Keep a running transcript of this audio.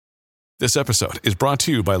This episode is brought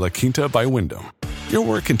to you by La Quinta by Wyndham. Your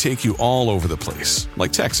work can take you all over the place,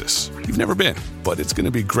 like Texas. You've never been, but it's going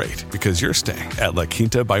to be great because you're staying at La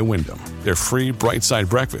Quinta by Wyndham. Their free Bright Side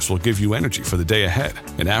breakfast will give you energy for the day ahead.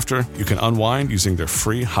 And after, you can unwind using their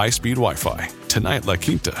free high-speed Wi-Fi. Tonight, La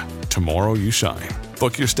Quinta. Tomorrow, you shine.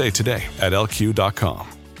 Book your stay today at lq.com.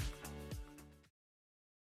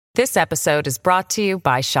 This episode is brought to you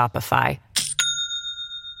by Shopify.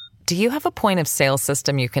 Do you have a point of sale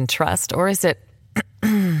system you can trust, or is it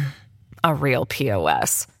a real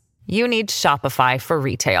POS? You need Shopify for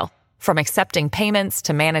retail. From accepting payments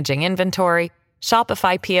to managing inventory,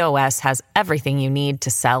 Shopify POS has everything you need to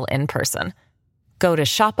sell in person. Go to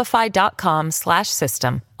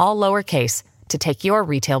shopify.com/system, all lowercase, to take your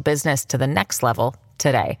retail business to the next level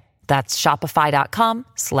today. That's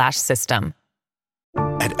shopify.com/system.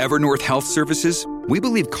 At Evernorth Health Services, we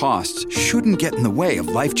believe costs shouldn't get in the way of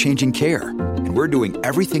life-changing care, and we're doing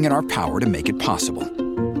everything in our power to make it possible.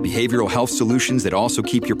 Behavioral health solutions that also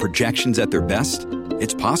keep your projections at their best?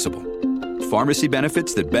 It's possible. Pharmacy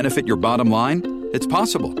benefits that benefit your bottom line? It's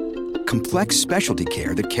possible. Complex specialty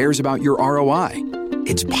care that cares about your ROI?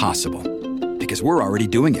 It's possible. Because we're already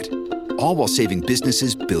doing it. All while saving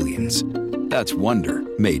businesses billions. That's Wonder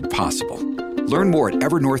made possible. Learn more at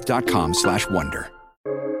evernorth.com/wonder.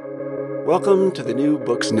 Welcome to the New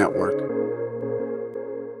Books Network.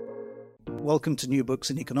 Welcome to New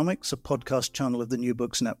Books in Economics, a podcast channel of the New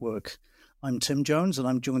Books Network. I'm Tim Jones, and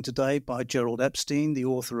I'm joined today by Gerald Epstein, the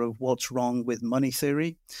author of What's Wrong with Money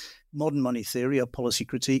Theory, Modern Money Theory, a policy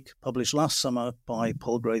critique, published last summer by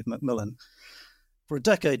Palgrave Macmillan. For a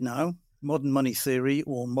decade now, Modern Money Theory,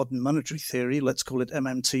 or Modern Monetary Theory, let's call it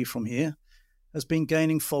MMT from here, has been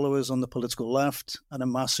gaining followers on the political left and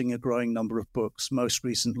amassing a growing number of books, most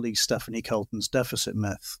recently Stephanie Kelton's Deficit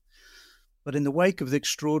Myth. But in the wake of the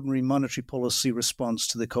extraordinary monetary policy response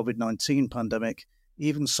to the COVID-19 pandemic,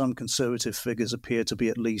 even some conservative figures appear to be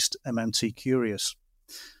at least MMT curious.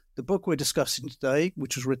 The book we're discussing today,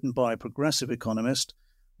 which was written by a progressive economist,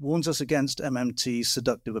 warns us against MMT's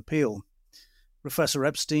seductive appeal. Professor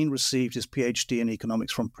Epstein received his PhD in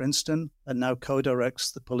economics from Princeton and now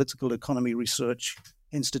co-directs the Political Economy Research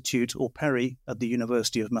Institute, or PERI, at the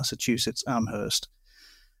University of Massachusetts Amherst.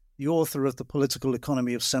 The author of The Political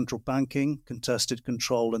Economy of Central Banking, Contested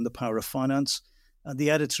Control and the Power of Finance, and the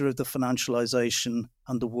editor of The Financialization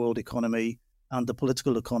and the World Economy and the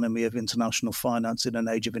Political Economy of International Finance in an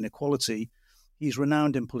Age of Inequality, he's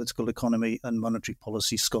renowned in political economy and monetary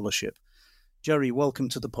policy scholarship. Jerry, welcome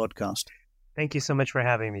to the podcast. Thank you so much for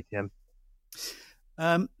having me, Tim.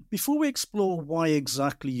 Before we explore why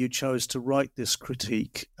exactly you chose to write this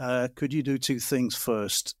critique, could you do two things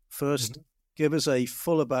first? First, give us a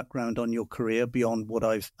fuller background on your career beyond what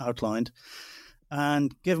I've outlined.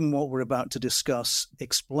 And given what we're about to discuss,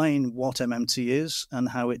 explain what MMT is and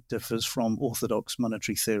how it differs from orthodox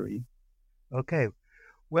monetary theory. Okay.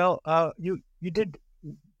 Well, you did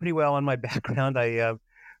pretty well on my background. I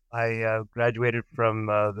graduated from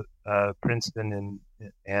Princeton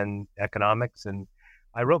in economics, and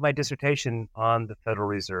I wrote my dissertation on the Federal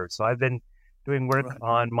Reserve. So I've been doing work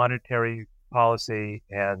on monetary policy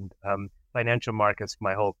and financial markets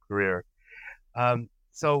my whole career.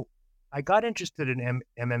 So I got interested in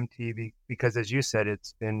MMT because, as you said,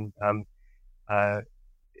 it's been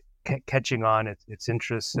catching on. Its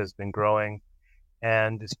interest has been growing,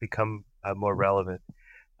 and it's become more relevant.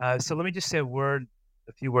 So let me just say a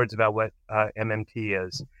few words about what MMT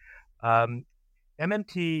is.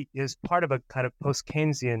 MMT is part of a kind of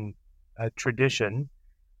post-Keynesian tradition,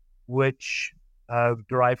 which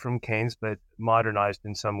derived from Keynes but modernized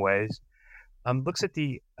in some ways. Looks at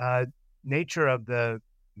the nature of the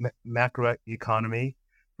macroeconomy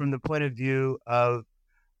from the point of view of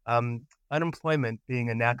unemployment being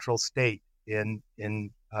a natural state in the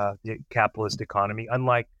capitalist economy,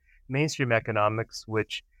 unlike mainstream economics,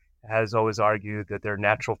 which has always argued that there are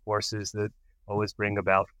natural forces that always bring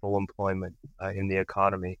about full employment in the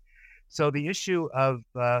economy. So the issue of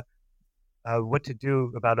what to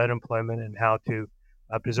do about unemployment and how to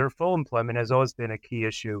preserve full employment has always been a key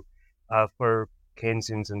issue for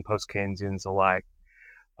Keynesians and post-Keynesians alike.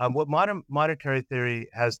 What modern monetary theory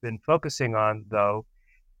has been focusing on, though,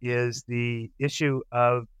 is the issue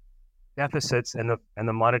of deficits and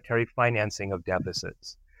the monetary financing of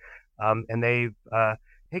deficits. And they've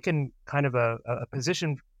taken kind of a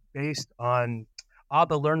position based on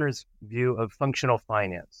Abba Lerner's view of functional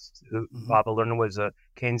finance. Abba Lerner was a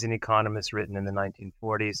Keynesian economist written in the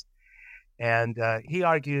 1940s. And he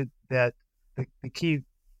argued that the key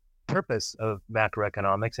purpose of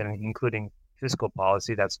macroeconomics, and including fiscal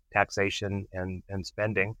policy, that's taxation and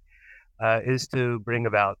spending, is to bring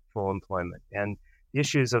about full employment. And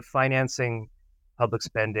issues of financing public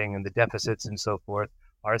spending and the deficits and so forth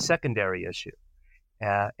are a secondary issue,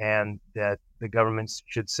 and that the governments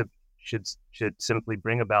should simply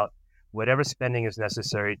bring about whatever spending is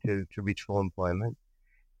necessary to reach full employment.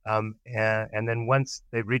 And then once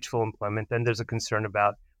they've reached full employment, then there's a concern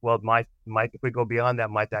about, well, if we go beyond that,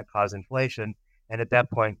 might that cause inflation? And at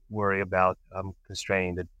that point, worry about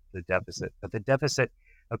constraining the deficit. But the deficit,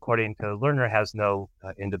 according to Lerner, has no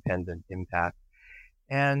independent impact.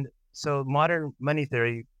 And so modern money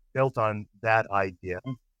theory built on that idea.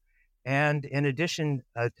 And in addition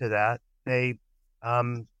to that, they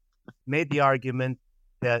made the argument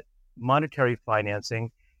that monetary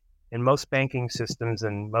financing in most banking systems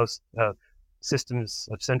and most systems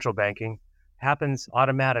of central banking happens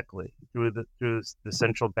automatically through the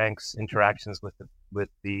central bank's interactions with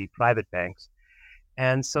the private banks.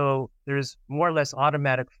 And so there's more or less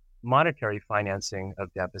automatic monetary financing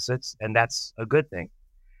of deficits, and that's a good thing.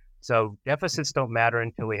 So deficits don't matter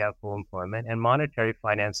until we have full employment, and monetary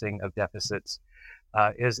financing of deficits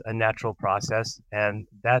is a natural process, and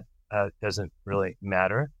that doesn't really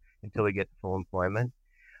matter until we get full employment.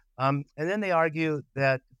 And then they argue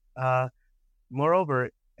that,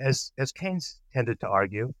 moreover, as Keynes tended to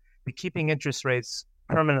argue, that keeping interest rates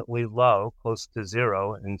permanently low, close to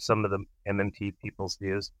zero in some of the MMT people's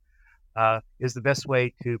views, is the best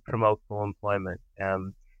way to promote full employment.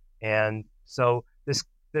 And so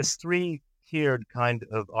this three-tiered kind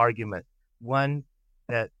of argument: one,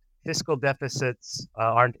 that fiscal deficits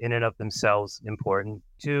aren't in and of themselves important;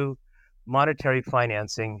 two, monetary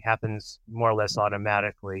financing happens more or less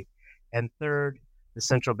automatically; and third, the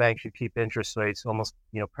central bank should keep interest rates almost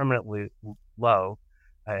permanently low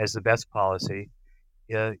as the best policy.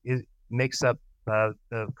 It makes up the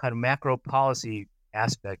kind of macro policy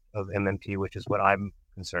aspect of MMT, which is what I'm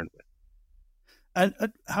concerned with. And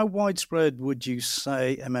how widespread would you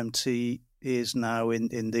say MMT is now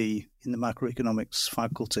in the macroeconomics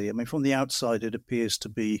faculty? I mean, from the outside, it appears to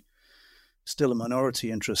be still a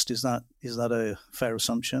minority interest. Is that a fair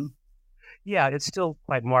assumption? Yeah, it's still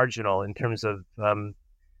quite marginal in terms of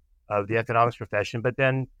the economics profession. But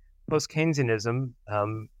then post-Keynesianism,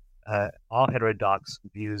 all heterodox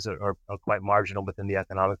views are quite marginal within the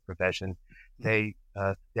economics profession. The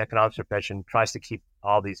economics profession tries to keep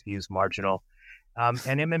all these views marginal. And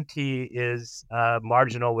MMT is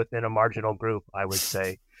marginal within a marginal group, I would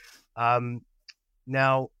say.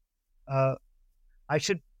 Now, I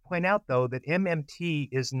should point out, though, that MMT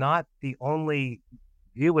is not the only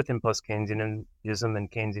view within post-Keynesianism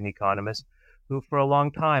and Keynesian economists who for a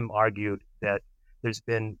long time argued that there's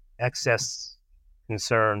been excess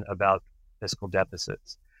concern about fiscal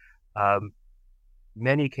deficits.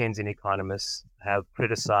 Many Keynesian economists have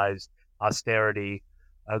criticized austerity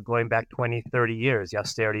going back 20, 30 years, the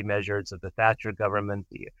austerity measures of the Thatcher government,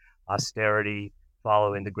 the austerity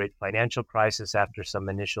following the great financial crisis after some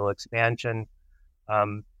initial expansion.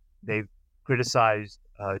 They've criticized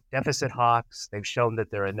deficit hawks. They've shown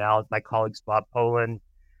that they're analogous. My colleagues Bob Poland,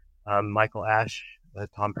 Michael Ash,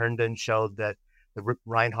 Tom Herndon showed that the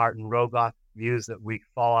Reinhardt and Rogoff views that we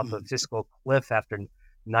fall off a fiscal cliff after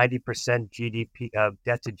 90% GDP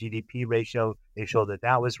debt to GDP ratio. They showed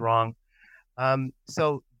that was wrong.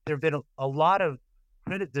 So there's been a lot of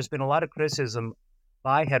criticism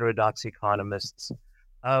by heterodox economists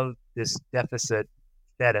of this deficit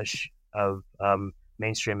fetish of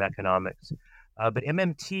mainstream economics. But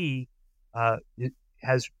MMT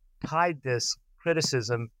has tied this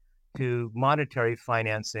criticism to monetary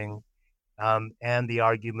financing and the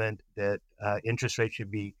argument that interest rates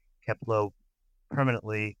should be kept low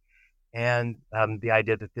permanently, and the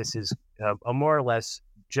idea that this is a more or less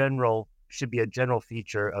should be a general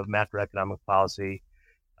feature of macroeconomic policy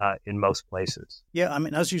in most places. Yeah, I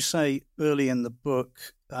mean, as you say early in the book,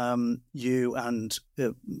 you and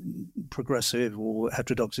progressive or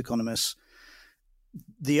heterodox economists,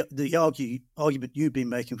 the argument you've been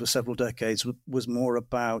making for several decades was more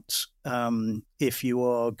about if you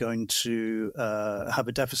are going to have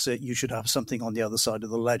a deficit, you should have something on the other side of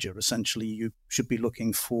the ledger. Essentially, you should be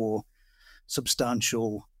looking for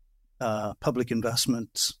substantial public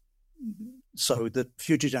investment so that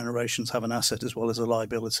future generations have an asset as well as a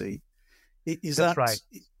liability. That's right.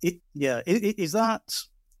 Is that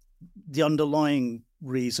the underlying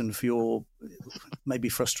reason for your, maybe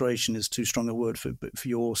frustration is too strong a word but for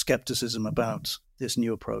your skepticism about this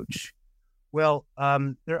new approach? Well,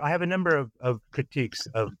 I have a number of critiques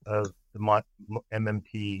of the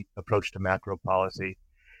MMT approach to macro policy,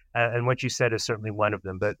 and what you said is certainly one of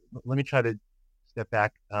them. But let me try to step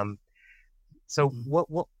back.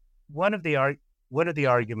 One of the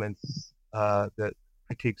arguments the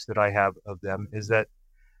critiques that I have of them is that,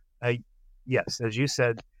 yes, as you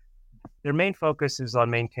said, their main focus is on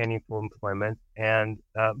maintaining full employment, and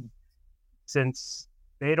since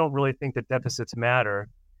they don't really think that deficits matter,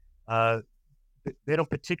 they don't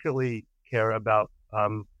particularly care about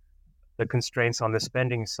the constraints on the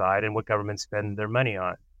spending side and what governments spend their money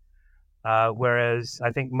on. Whereas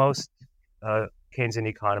I think most Keynesian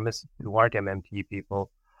economists who aren't MMT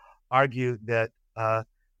people argue that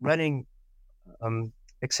running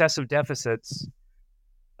excessive deficits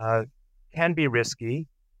can be risky.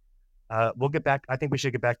 We'll get back. I think we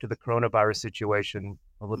should get back to the coronavirus situation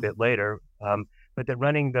a little bit later. But that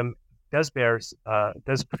running them does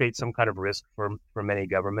create some kind of risk for many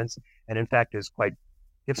governments, and in fact is quite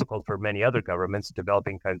difficult for many other governments,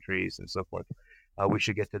 developing countries and so forth. We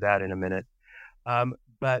should get to that in a minute.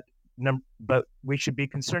 But we should be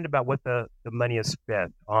concerned about what the money is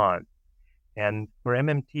spent on. And for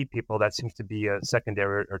MMT people, that seems to be a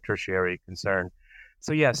secondary or tertiary concern.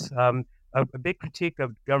 So yes, a big critique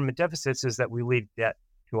of government deficits is that we leave debt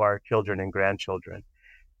to our children and grandchildren.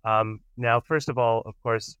 Now, first of all, of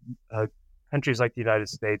course, countries like the United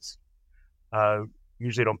States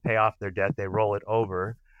usually don't pay off their debt; they roll it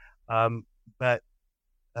over. But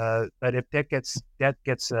if debt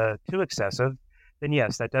gets too excessive, then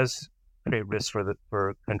yes, that does create risks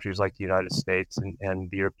for countries like the United States and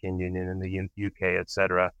the European Union and the UK, et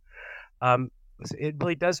cetera. It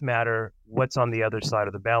really does matter what's on the other side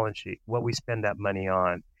of the balance sheet, what we spend that money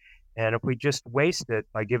on. And if we just waste it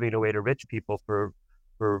by giving it away to rich people for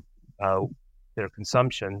their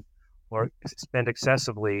consumption, or spend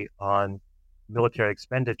excessively on military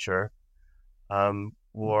expenditure,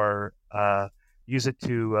 or use it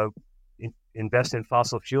to invest in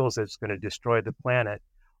fossil fuels that's going to destroy the planet,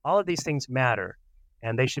 all of these things matter,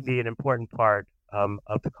 and they should be an important part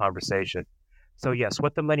of the conversation. So yes,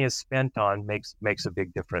 what the money is spent on makes a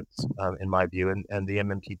big difference, in my view, and the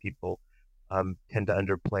MMT people tend to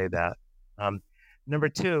underplay that. Number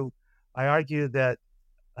two, I argue that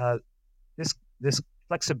this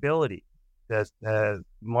flexibility that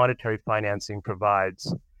monetary financing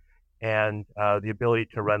provides and the ability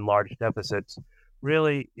to run large deficits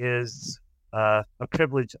really is a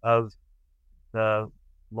privilege of the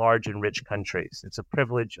large and rich countries. It's a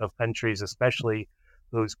privilege of countries, especially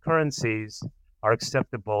whose currencies are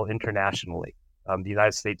acceptable internationally. The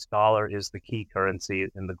United States dollar is the key currency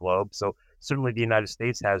in the globe, so certainly the United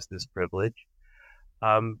States has this privilege.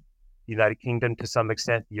 The United Kingdom, to some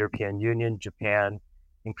extent, the European Union, Japan,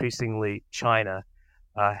 increasingly China,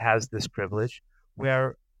 has this privilege,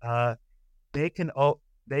 where they can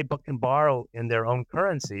borrow in their own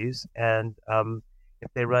currencies, and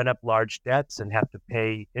if they run up large debts and have to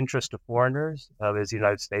pay interest to foreigners, as the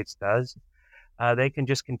United States does, they can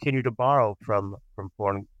just continue to borrow from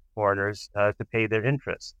foreigners to pay their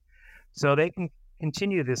interest. So they can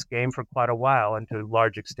continue this game for quite a while and to a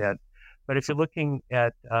large extent. But if you're looking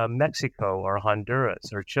at Mexico or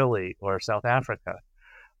Honduras or Chile or South Africa,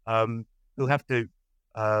 who have to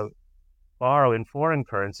borrow in foreign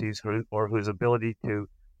currencies or whose ability to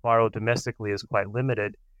borrow domestically is quite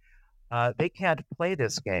limited, they can't play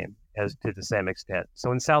this game as to the same extent.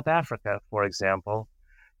 So in South Africa, for example,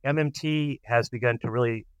 MMT has begun to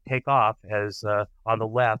really take off as on the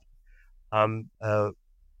left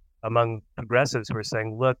among progressives who are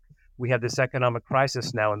saying, look, we have this economic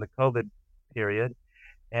crisis now in the COVID period,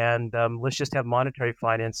 and let's just have monetary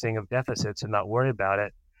financing of deficits and not worry about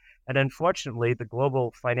it. And unfortunately, the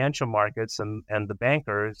global financial markets and the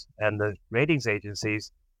bankers and the ratings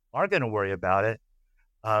agencies are going to worry about it.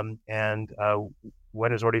 And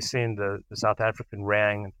one has already seen the South African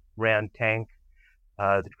rand tank,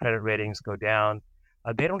 the credit ratings go down.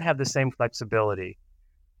 They don't have the same flexibility.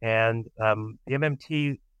 And the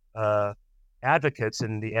MMT advocates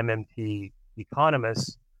and the MMT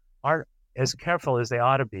economists aren't as careful as they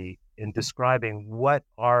ought to be in describing what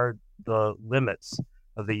are the limits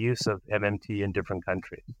of the use of MMT in different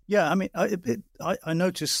countries. Yeah, I mean, I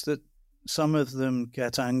noticed that some of them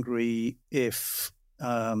get angry if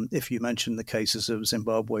you mention the cases of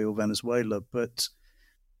Zimbabwe or Venezuela, but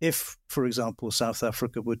if, for example, South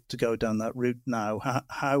Africa were to go down that route now,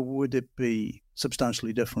 how would it be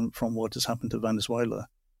substantially different from what has happened to Venezuela,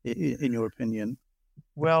 in your opinion?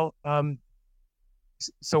 Well,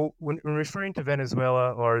 so when referring to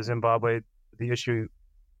Venezuela or Zimbabwe, the issue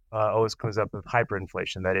always comes up with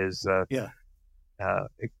hyperinflation. That is,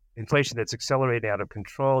 inflation that's accelerating out of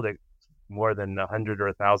control, that more than 100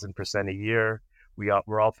 or 1,000% a year.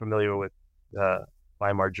 We're all familiar with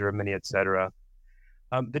Weimar Germany, et cetera.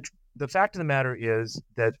 The fact of the matter is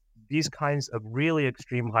that these kinds of really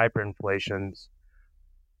extreme hyperinflations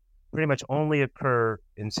pretty much only occur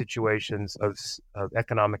in situations of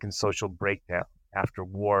economic and social breakdown after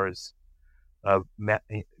wars,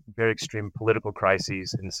 very extreme political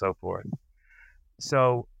crises, and so forth.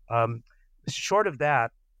 So short of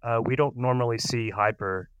that, we don't normally see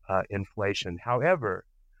hyperinflation. However,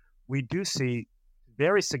 we do see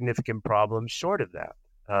very significant problems short of that.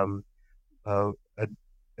 A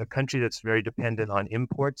country that's very dependent on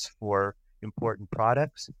imports for important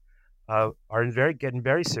products are getting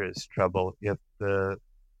very serious trouble if if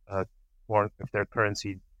their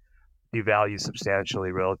currency devalues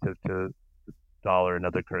substantially relative to the dollar and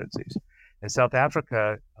other currencies. And South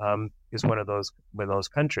Africa is one of those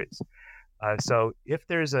countries. So if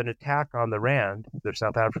there's an attack on the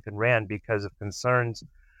South African rand, because of concerns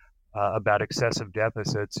about excessive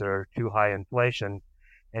deficits or too high inflation,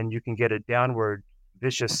 and you can get a downward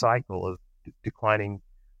vicious cycle of declining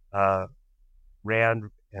rand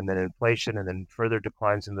and then inflation and then further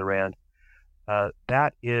declines in the rand,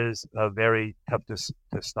 that is very tough to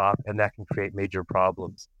stop, and that can create major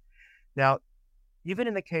problems. Now, even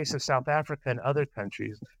in the case of South Africa and other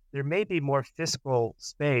countries, there may be more fiscal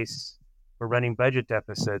space for running budget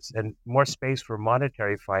deficits and more space for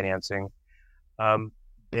monetary financing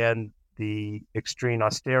than the extreme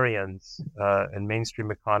Austerians and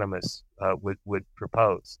mainstream economists would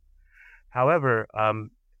propose. However,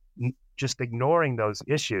 just ignoring those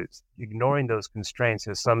issues, ignoring those constraints,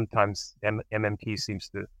 as sometimes MMT seems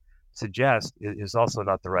to suggest, is also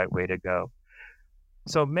not the right way to go.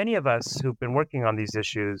 So many of us who've been working on these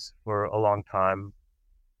issues for a long time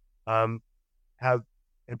have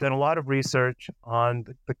done a lot of research on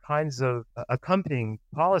the kinds of accompanying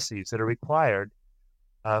policies that are required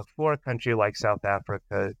for a country like South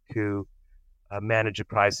Africa to manage a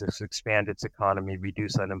crisis, expand its economy,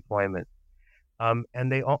 reduce unemployment.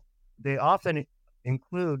 And they often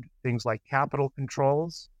include things like capital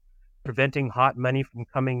controls, preventing hot money from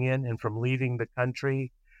coming in and from leaving the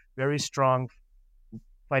country, very strong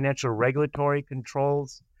financial regulatory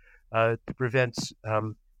controls to prevent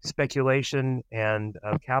speculation and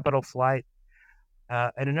capital flight,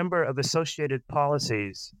 and a number of associated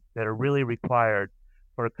policies that are really required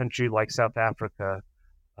for a country like South Africa,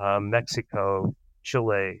 Mexico,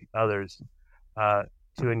 Chile, others,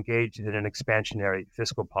 to engage in an expansionary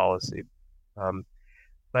fiscal policy.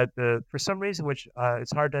 But for some reason, which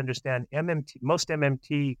it's hard to understand, most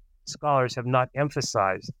MMT scholars have not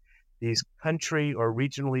emphasized these country or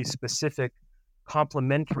regionally specific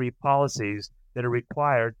complementary policies that are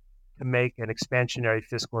required to make an expansionary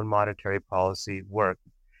fiscal and monetary policy work.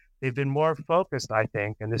 They've been more focused, I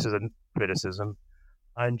think, and this is a criticism,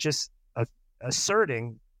 on just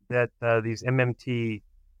asserting that these MMT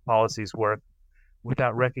policies work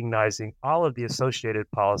without recognizing all of the associated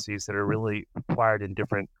policies that are really required in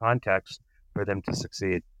different contexts for them to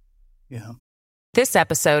succeed. Yeah. This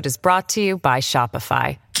episode is brought to you by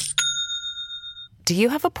Shopify. Do you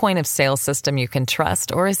have a point of sale system you can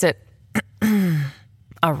trust, or is it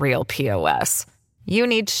a real POS? You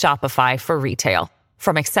need Shopify for retail.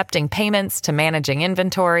 From accepting payments to managing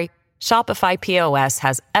inventory, Shopify POS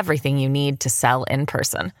has everything you need to sell in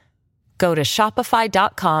person. Go to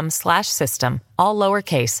shopify.com/system, all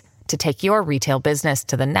lowercase, to take your retail business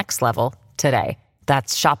to the next level today.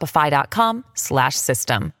 That's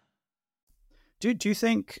shopify.com/system. Do you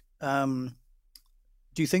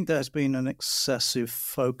think there's been an excessive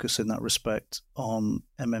focus in that respect on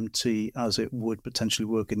MMT as it would potentially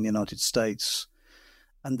work in the United States?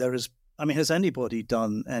 And has anybody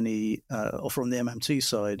done any, or from the MMT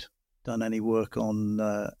side, done any work on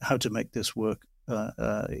how to make this work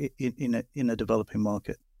in a developing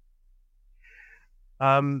market?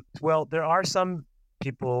 Well, there are some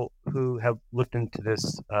people who have looked into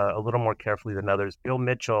this a little more carefully than others. Bill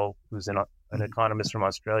Mitchell, who's an economist from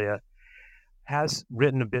Australia, has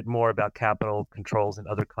written a bit more about capital controls and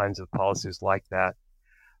other kinds of policies like that.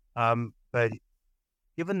 But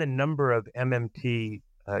given the number of MMT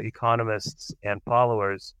economists and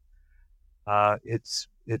followers, it's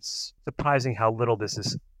surprising how little this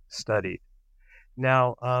is studied.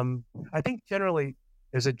 Now, I think generally,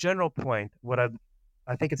 as a general point,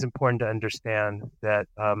 I think it's important to understand that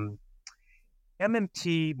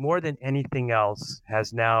MMT, more than anything else,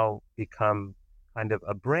 has now become kind of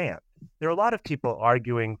a brand. There are a lot of people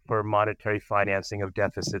arguing for monetary financing of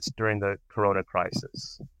deficits during the Corona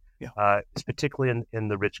crisis, particularly in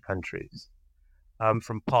the rich countries.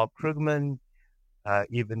 From Paul Krugman,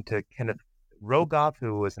 even to Kenneth Rogoff,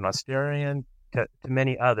 who was an Austerian, to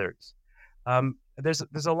many others.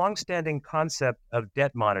 There's a longstanding concept of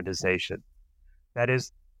debt monetization. That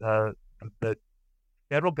is, the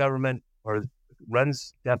federal government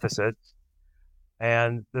runs deficits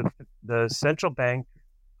and the central bank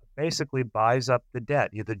basically buys up the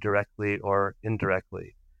debt, either directly or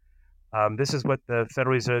indirectly. This is what the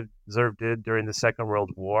Federal Reserve did during the Second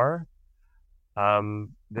World War.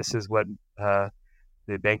 This is what the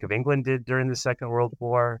Bank of England did during the Second World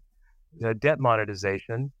War, the debt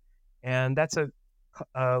monetization. And that's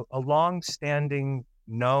a long-standing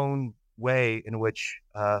known way in which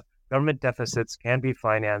government deficits can be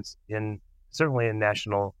financed certainly in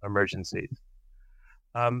national emergencies.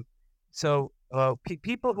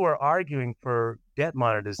 People who are arguing for debt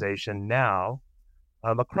monetization now,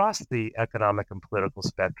 across the economic and political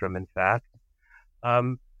spectrum, in fact,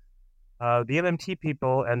 the MMT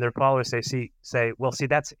people and their followers say, well,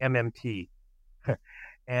 that's MMT.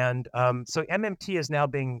 And so MMT is now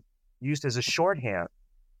being used as a shorthand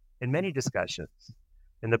in many discussions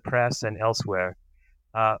in the press and elsewhere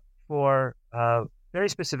for very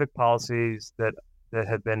specific policies that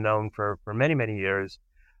have been known for many, many years,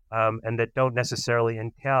 and that don't necessarily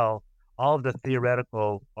entail all of the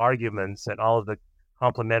theoretical arguments and all of the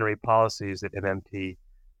complementary policies that MMT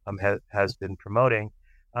has been promoting.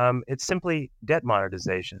 It's simply debt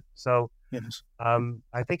monetization. So yes.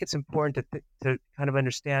 I think it's important to kind of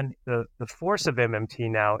understand the force of MMT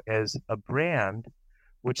now as a brand,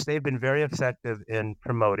 which they've been very effective in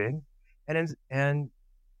promoting. And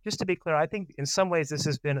just to be clear, I think in some ways this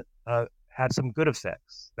has been had some good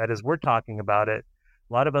effects. That is, we're talking about it.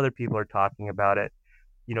 A lot of other people are talking about it.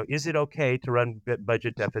 Is it okay to run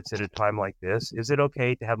budget deficits at a time like this? Is it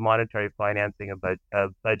okay to have monetary financing of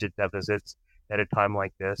budget deficits at a time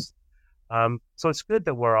like this? So it's good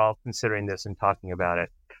that we're all considering this and talking about it,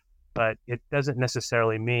 but it doesn't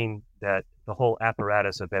necessarily mean that the whole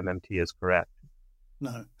apparatus of MMT is correct.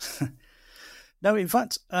 No. No, in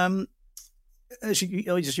fact, as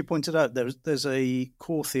you pointed out, there's a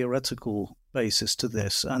core theoretical basis to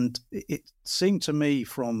this, and it seemed to me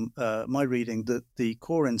from my reading that the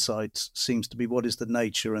core insight seems to be what is the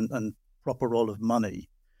nature and proper role of money.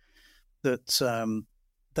 That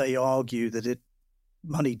they argue that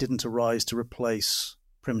money didn't arise to replace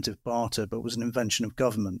primitive barter, but was an invention of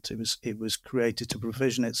government. It was created to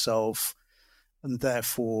provision itself, and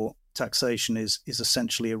therefore taxation is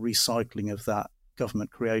essentially a recycling of that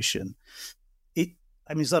government creation.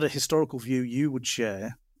 Is that a historical view you would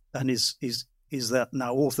share? And is that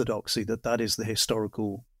now orthodoxy that is the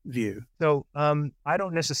historical view? So I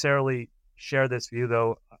don't necessarily share this view,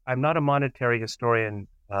 though. I'm not a monetary historian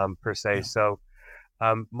per se. Yeah. So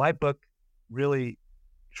my book really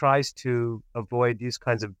tries to avoid these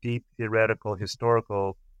kinds of deep theoretical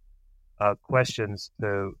historical questions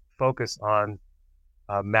to focus on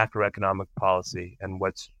macroeconomic policy and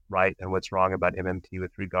what's right and what's wrong about MMT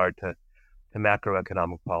with regard to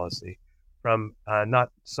macroeconomic policy, from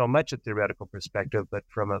not so much a theoretical perspective, but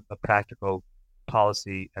from a practical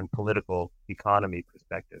policy and political economy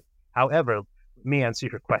perspective. However, let me answer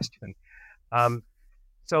your question.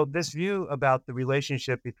 So this view about the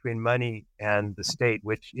relationship between money and the state,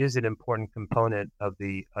 which is an important component of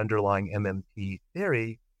the underlying MMT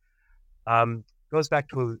theory, goes back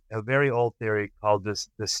to a very old theory called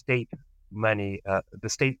the state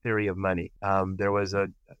theory of money. There was a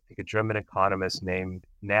German economist named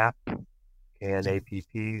Knapp,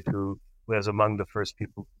 K-N-A-P-P, who was among the first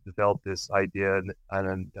people to develop this idea in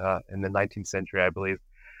the 19th century, I believe.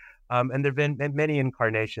 And there have been many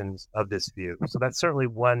incarnations of this view. So that's certainly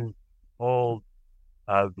one old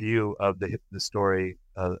view of the story,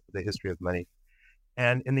 the history of money.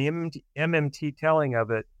 And in the MMT telling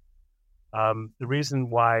of it, the reason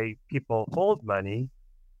why people hold money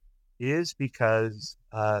is because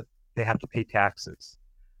they have to pay taxes.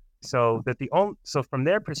 So from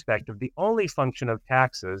their perspective, the only function of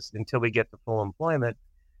taxes until we get to full employment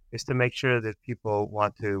is to make sure that people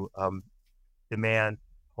want to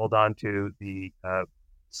hold on to the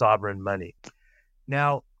sovereign money.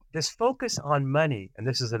 Now, this focus on money, and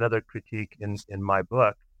this is another critique in my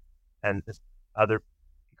book, and other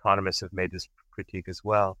economists have made this critique as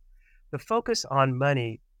well. The focus on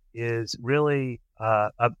money is really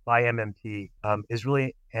by MMT is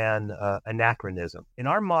really an anachronism. In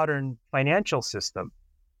our modern financial system,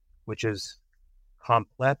 which is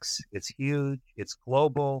complex, it's huge, it's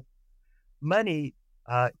global, money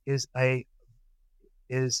is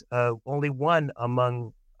only one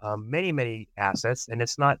among many, many assets, and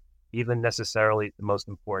it's not even necessarily the most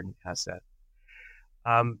important asset.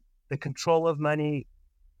 The control of money,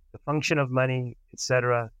 the function of money,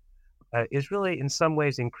 etc., is really in some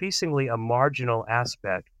ways increasingly a marginal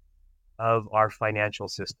aspect of our financial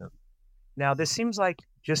system. Now, this seems like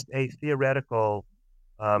just a theoretical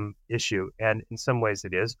issue, and in some ways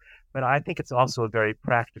it is, but I think it's also a very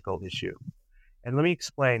practical issue. And let me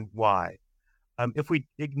explain why. If we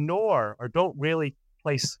ignore or don't really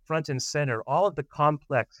place front and center all of the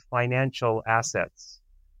complex financial assets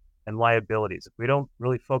and liabilities, if we don't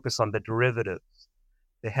really focus on the derivatives,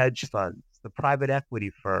 the hedge funds, the private equity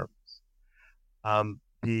firms,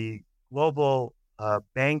 the global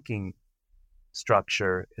banking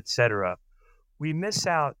structure, et cetera, we miss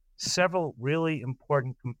out several really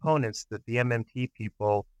important components that the MMT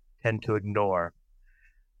people tend to ignore.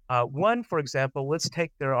 One, for example, let's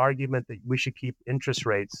take their argument that we should keep interest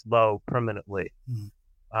rates low permanently.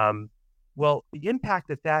 Well, the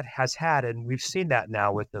impact that has had, and we've seen that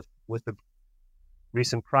now with the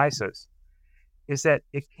recent crisis, is that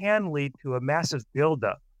it can lead to a massive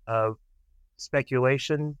buildup of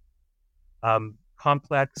speculation,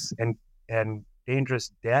 complex and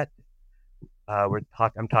dangerous debt.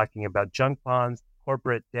 I'm talking about junk bonds,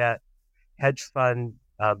 corporate debt, hedge fund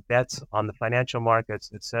bets on the financial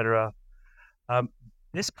markets, et cetera.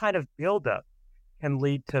 This kind of buildup can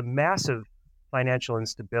lead to massive financial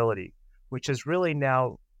instability, which has really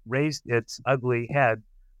now raised its ugly head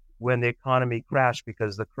when the economy crashed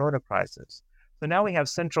because of the corona crisis. So now we have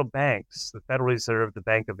central banks, the Federal Reserve, the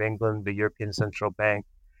Bank of England, the European Central Bank,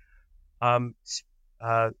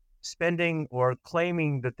 spending or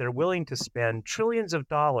claiming that they're willing to spend trillions of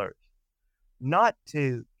dollars not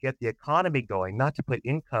to get the economy going, not to put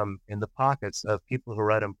income in the pockets of people who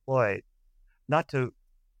are unemployed, not to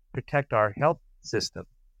protect our health system,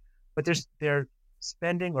 but they're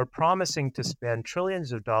spending or promising to spend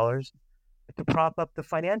trillions of dollars to prop up the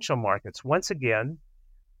financial markets. Once again,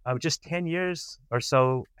 just 10 years or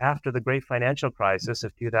so after the great financial crisis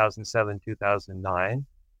of 2007, 2009,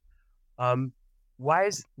 why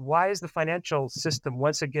is the financial system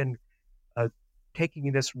once again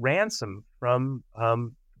taking this ransom from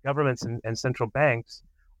governments and central banks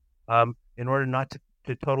in order not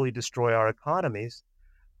to totally destroy our economies?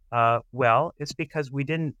 Well, it's because we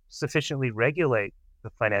didn't sufficiently regulate the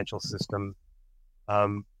financial system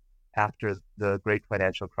after the great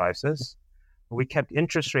financial crisis. We kept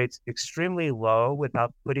interest rates extremely low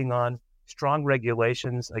without putting on strong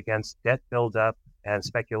regulations against debt buildup and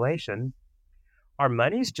speculation. Our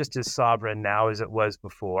money's just as sovereign now as it was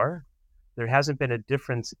before. There hasn't been a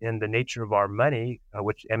difference in the nature of our money,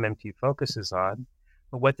 which MMT focuses on.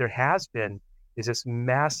 But what there has been is this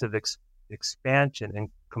massive expansion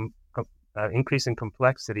and increase in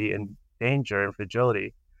complexity and danger and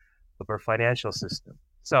fragility of our financial system.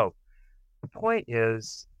 So the point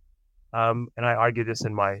is, and I argue this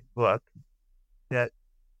in my book, that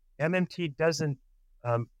MMT doesn't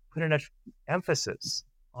put enough emphasis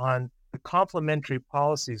on the complementary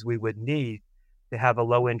policies we would need to have a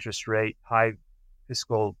low interest rate, high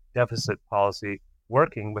fiscal deficit policy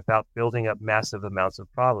working without building up massive amounts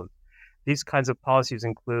of problems. These kinds of policies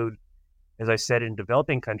include, as I said, in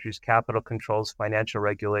developing countries, capital controls, financial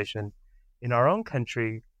regulation. In our own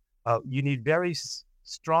country, you need very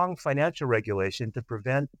strong financial regulation to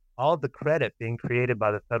prevent all of the credit being created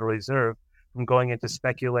by the Federal Reserve from going into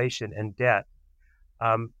speculation and debt.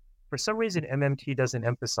 For some reason, MMT doesn't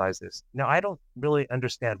emphasize this. Now, I don't really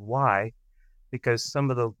understand why, because some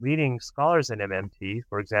of the leading scholars in MMT,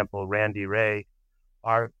 for example, Randy Wray,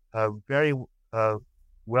 are very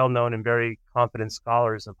well-known and very competent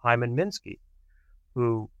scholars of Hyman Minsky,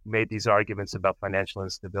 who made these arguments about financial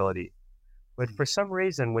instability. But for some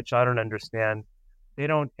reason, which I don't understand, they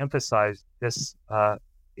don't emphasize this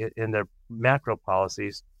in their macro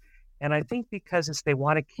policies. And I think because they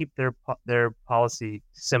want to keep their policy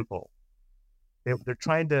simple. They're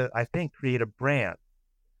trying to, I think, create a brand.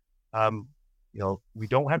 We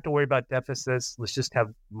don't have to worry about deficits. Let's just have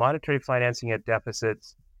monetary financing at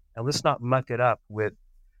deficits, and let's not muck it up with,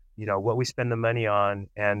 what we spend the money on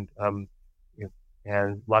and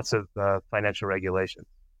lots of financial regulations.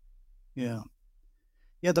 Yeah.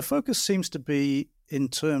 The focus seems to be in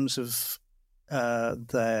terms of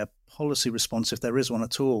their policy response, if there is one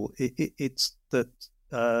at all. It's that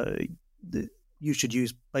you should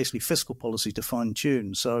use basically fiscal policy to fine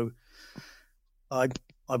tune. So I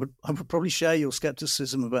would probably share your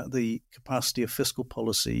skepticism about the capacity of fiscal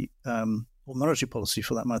policy, or monetary policy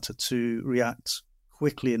for that matter, to react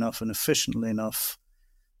quickly enough and efficiently enough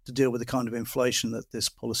to deal with the kind of inflation that this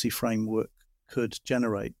policy framework could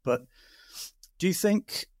generate. But do you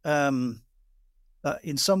think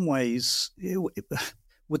in some ways,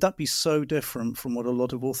 would that be so different from what a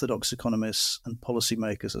lot of orthodox economists and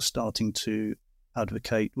policymakers are starting to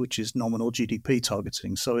advocate, which is nominal GDP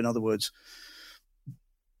targeting? So in other words,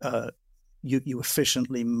 you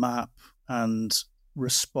efficiently map and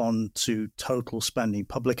respond to total spending,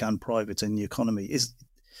 public and private, in the economy.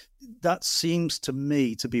 That seems to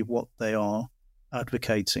me to be what they are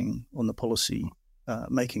advocating on the policy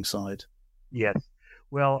making side? Yes.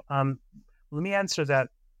 Well, let me answer that.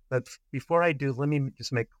 But before I do, let me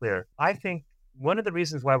just make clear. I think one of the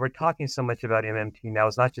reasons why we're talking so much about MMT now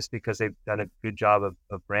is not just because they've done a good job of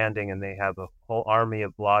branding and they have a whole army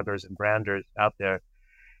of bloggers and branders out there.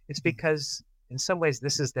 It's because in some ways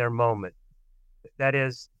this is their moment. That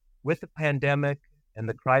is, with the pandemic and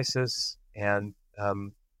the crisis and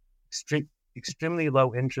extremely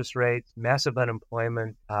low interest rates, massive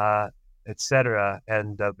unemployment, et cetera,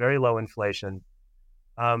 and very low inflation,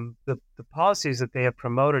 the policies that they have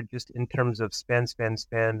promoted just in terms of spend,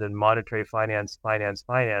 and monetary finance,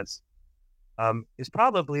 is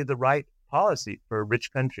probably the right policy for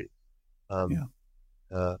rich countries.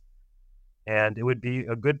 And it would be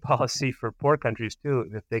a good policy for poor countries too,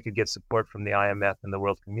 if they could get support from the IMF and the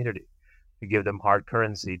world community to give them hard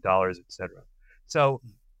currency, dollars, et cetera. So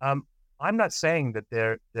I'm not saying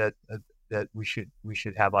that we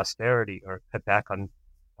should have austerity or cut back on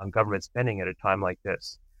government spending at a time like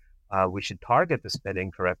this. We should target the spending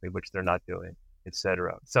correctly, which they're not doing, et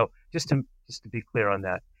cetera. So just to be clear on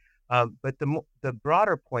that. But the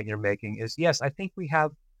broader point you're making is, yes, I think we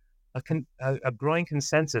have a growing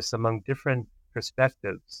consensus among different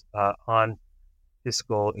perspectives on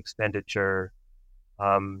fiscal expenditure,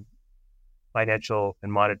 financial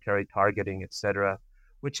and monetary targeting, et cetera,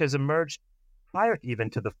 which has emerged prior even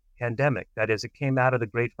to the pandemic. That is, it came out of the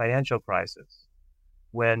great financial crisis,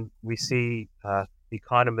 when we see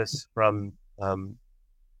economists from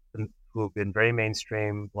who have been very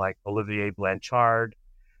mainstream, like Olivier Blanchard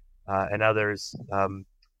and others,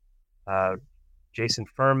 Jason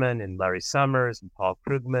Furman and Larry Summers and Paul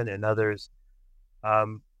Krugman and others,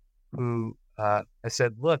 who I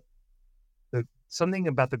said, look, something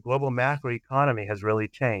about the global macroeconomy has really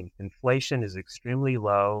changed. Inflation is extremely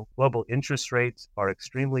low. Global interest rates are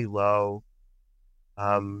extremely low.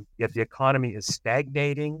 Yet the economy is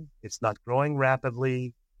stagnating. It's not growing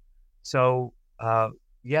rapidly. So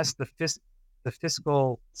yes, the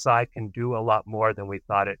fiscal side can do a lot more than we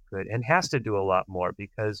thought it could, and has to do a lot more,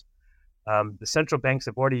 because the central banks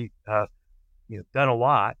have already done a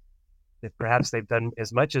lot. That perhaps they've done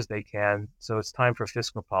as much as they can. So it's time for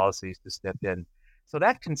fiscal policies to step in. So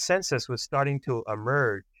that consensus was starting to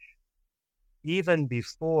emerge even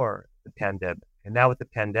before the pandemic. And now with the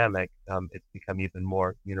pandemic, it's become even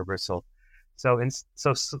more universal. So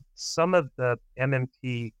some of the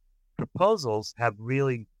MMT proposals have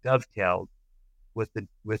really dovetailed with the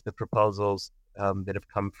proposals that have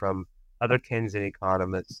come from other Keynesian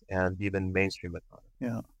economists and even mainstream economists.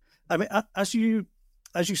 Yeah, I mean,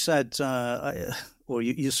 as you said, or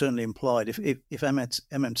you certainly implied, if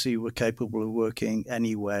MMT were capable of working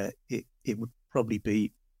anywhere, it would probably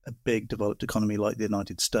be a big developed economy like the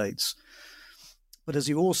United States. But as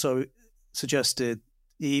you also suggested,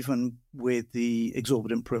 even with the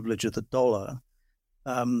exorbitant privilege of the dollar,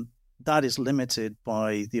 that is limited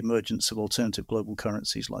by the emergence of alternative global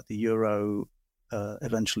currencies like the euro,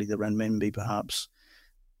 eventually the renminbi, perhaps.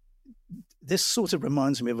 This sort of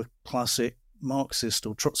reminds me of a classic Marxist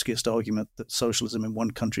or Trotskyist argument that socialism in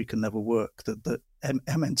one country can never work, that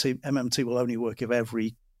MMT will only work if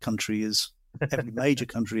every major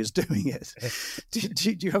country is doing it.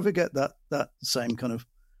 Do you ever get that same kind of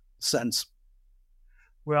sense?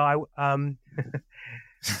 Well, I've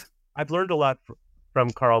learned a lot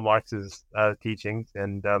from Karl Marx's teachings,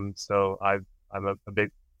 and so I'm a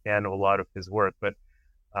big fan of a lot of his work. But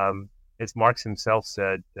as Marx himself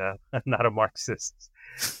said, I'm not a Marxist.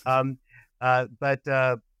 But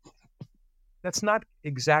that's not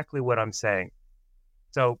exactly what I'm saying.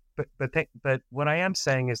 So, but what I am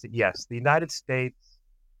saying is that yes, the United States,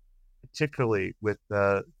 particularly with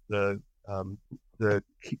the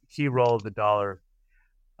key role of the dollar,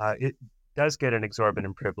 it does get an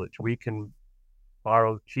exorbitant privilege. We can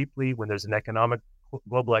borrow cheaply when there's an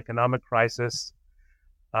global economic crisis.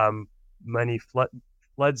 Money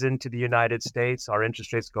floods into the United States. Our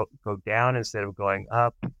interest rates go down instead of going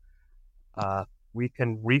up. We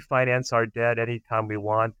can refinance our debt anytime we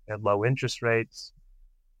want at low interest rates.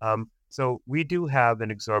 So we do have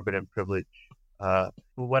an exorbitant privilege.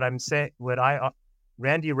 What I'm saying,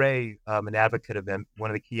 Randy Wray, an advocate of one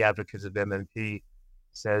of the key advocates of MMT,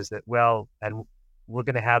 says that, well, and we're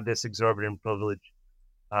going to have this exorbitant privilege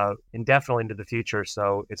indefinitely into the future,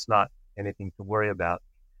 so it's not anything to worry about.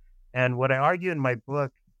 And what I argue in my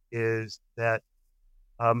book is that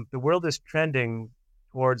the world is trending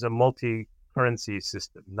towards a multi-currency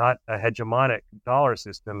system, not a hegemonic dollar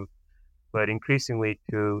system, but increasingly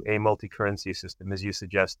to a multi-currency system, as you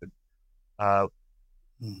suggested,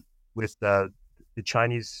 with the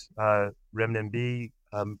Chinese renminbi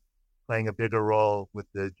playing a bigger role with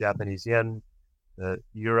the Japanese yen, the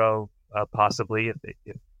euro, possibly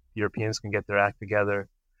if Europeans can get their act together.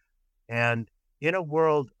 And in a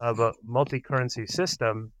world of a multi-currency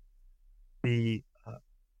system, the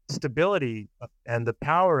stability and the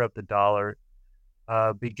power of the dollar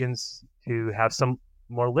begins to have some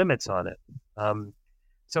more limits on it.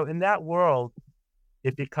 So in that world,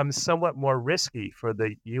 it becomes somewhat more risky for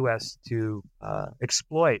the U.S. to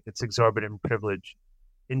exploit its exorbitant privilege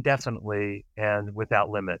indefinitely and without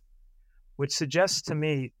limit, which suggests to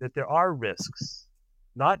me that there are risks,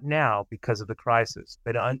 not now because of the crisis,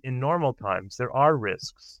 but in normal times, there are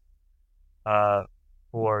risks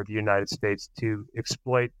for the United States to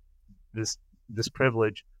exploit this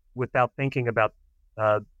privilege without thinking about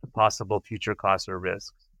the possible future costs or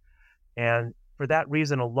risks. And for that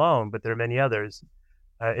reason alone, but there are many others,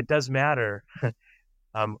 it does matter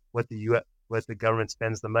what the government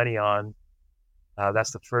spends the money on.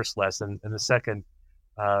 That's the first lesson, and the second,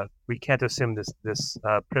 we can't assume this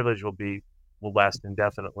privilege will last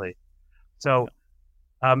indefinitely. So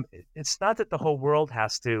it's not that the whole world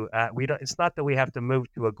has to. It's not that we have to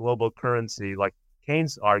move to a global currency like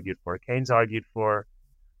Keynes argued for. Keynes argued for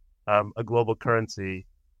a global currency,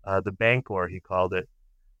 the Bancor, he called it,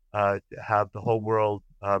 to have the whole world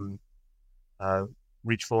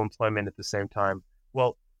reach full employment at the same time.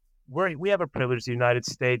 Well, we have a privilege. The United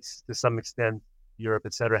States, to some extent, Europe,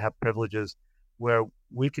 et cetera, have privileges where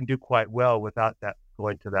we can do quite well without that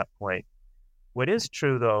going to that point. What is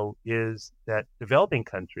true, though, is that developing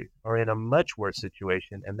countries are in a much worse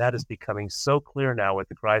situation, and that is becoming so clear now with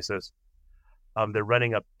the crisis. They're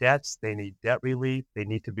running up debts. They need debt relief. They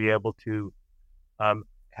need to be able to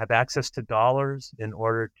have access to dollars in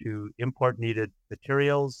order to import needed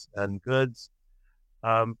materials and goods.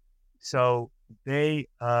 So they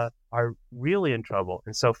are really in trouble.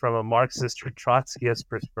 And so from a Marxist or Trotskyist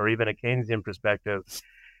or even a Keynesian perspective,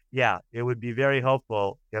 yeah, it would be very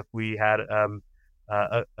helpful if we had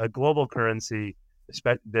a global currency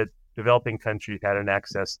that developing countries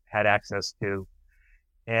had access to.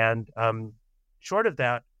 And short of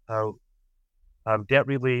that, debt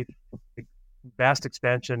relief, vast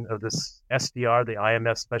expansion of this SDR, the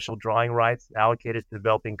IMF special drawing rights allocated to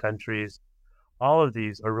developing countries, all of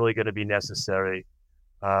these are really going to be necessary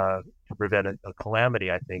to prevent a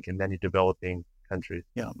calamity, I think, in many developing countries.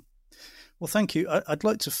 Yeah. Well, thank you. I'd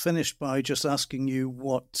like to finish by just asking you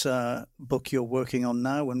what book you're working on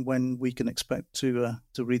now and when we can expect to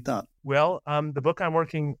read that. Well, the book I'm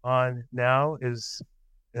working on now is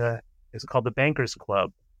called The Bankers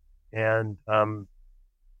Club, and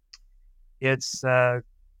it's a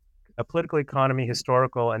political economy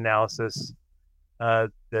historical analysis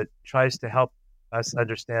that tries to help us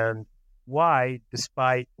understand why,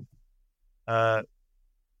 despite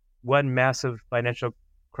one massive financial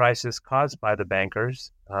crisis caused by the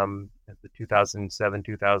bankers, the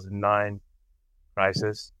 2007-2009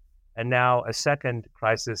 crisis, and now a second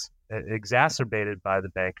crisis exacerbated by the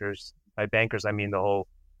bankers. By bankers, I mean the whole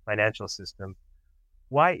financial system.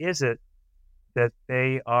 Why is it that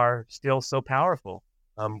they are still so powerful?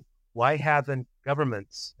 Why haven't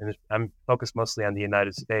governments, and I'm focused mostly on the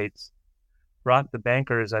United States, brought the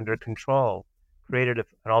bankers under control, created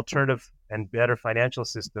an alternative and better financial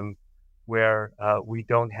system where we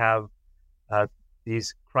don't have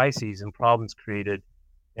these crises and problems created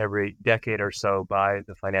every decade or so by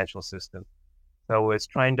the financial system? So it's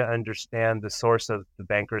trying to understand the source of the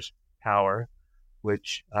bankers' power,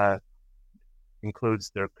 which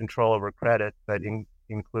includes their control over credit, but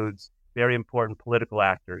includes very important political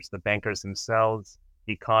actors, the bankers themselves,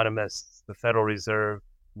 economists, the Federal Reserve,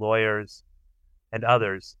 lawyers, and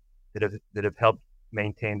others that have helped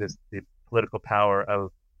maintain the political power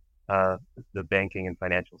of the banking and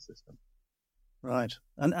financial system. Right.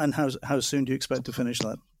 And how soon do you expect to finish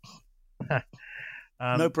that?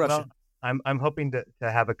 No pressure. Well, I'm hoping to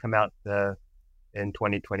have it come out in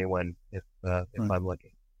 2021 if right. I'm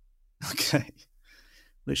lucky. Okay.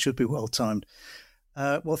 Well, it should be well timed.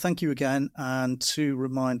 Well, thank you again. And to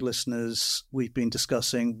remind listeners, we've been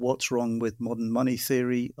discussing What's Wrong with Modern Money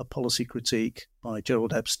Theory, a policy critique by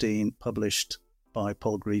Gerald Epstein, published by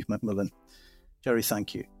Palgrave Macmillan. Jerry,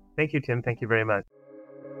 thank you. Thank you, Tim. Thank you very much.